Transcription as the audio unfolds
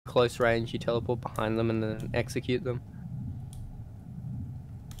close range, you teleport behind them and then execute them.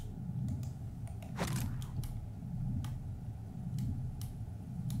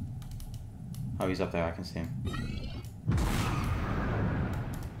 Oh, he's up there, I can see him.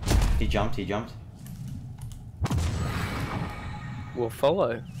 He jumped. We'll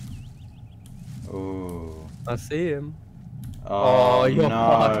follow. Ooh. I see him. Oh, you're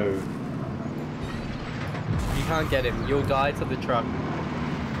no. You can't get him. You'll die to the truck.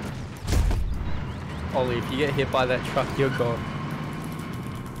 Ollie, if you get hit by that truck, you're gone.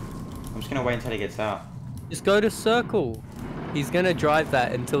 I'm just gonna wait until he gets out. Just go to circle. He's gonna drive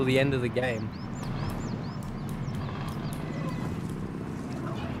that until the end of the game.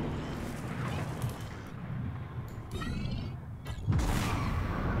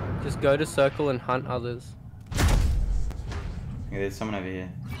 Just go to circle and hunt others. Yeah, there's someone over here.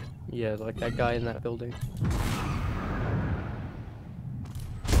 Yeah, like that guy in that building.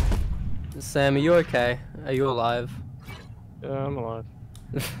 Sam, are you okay? Are you alive? Yeah, I'm alive.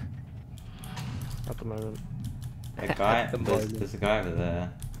 At the moment. That guy, At the there's a guy over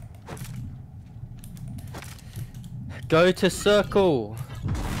there. Go to circle.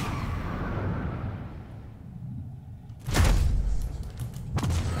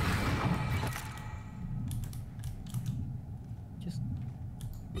 Just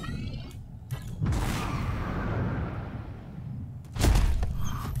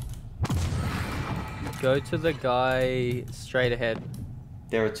go to the guy straight ahead.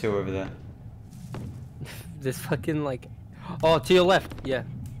 There are two over there. This fucking like, oh, to your left. Yeah.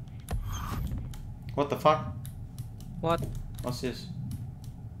 What the fuck? What? What's this?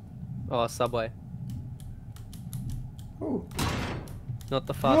 Oh, subway. Ooh. Not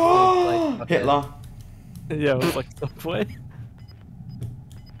the fast food place. Okay. Hitler. Yeah, it was like Subway.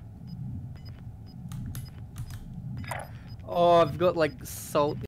 Oh, I've got like salt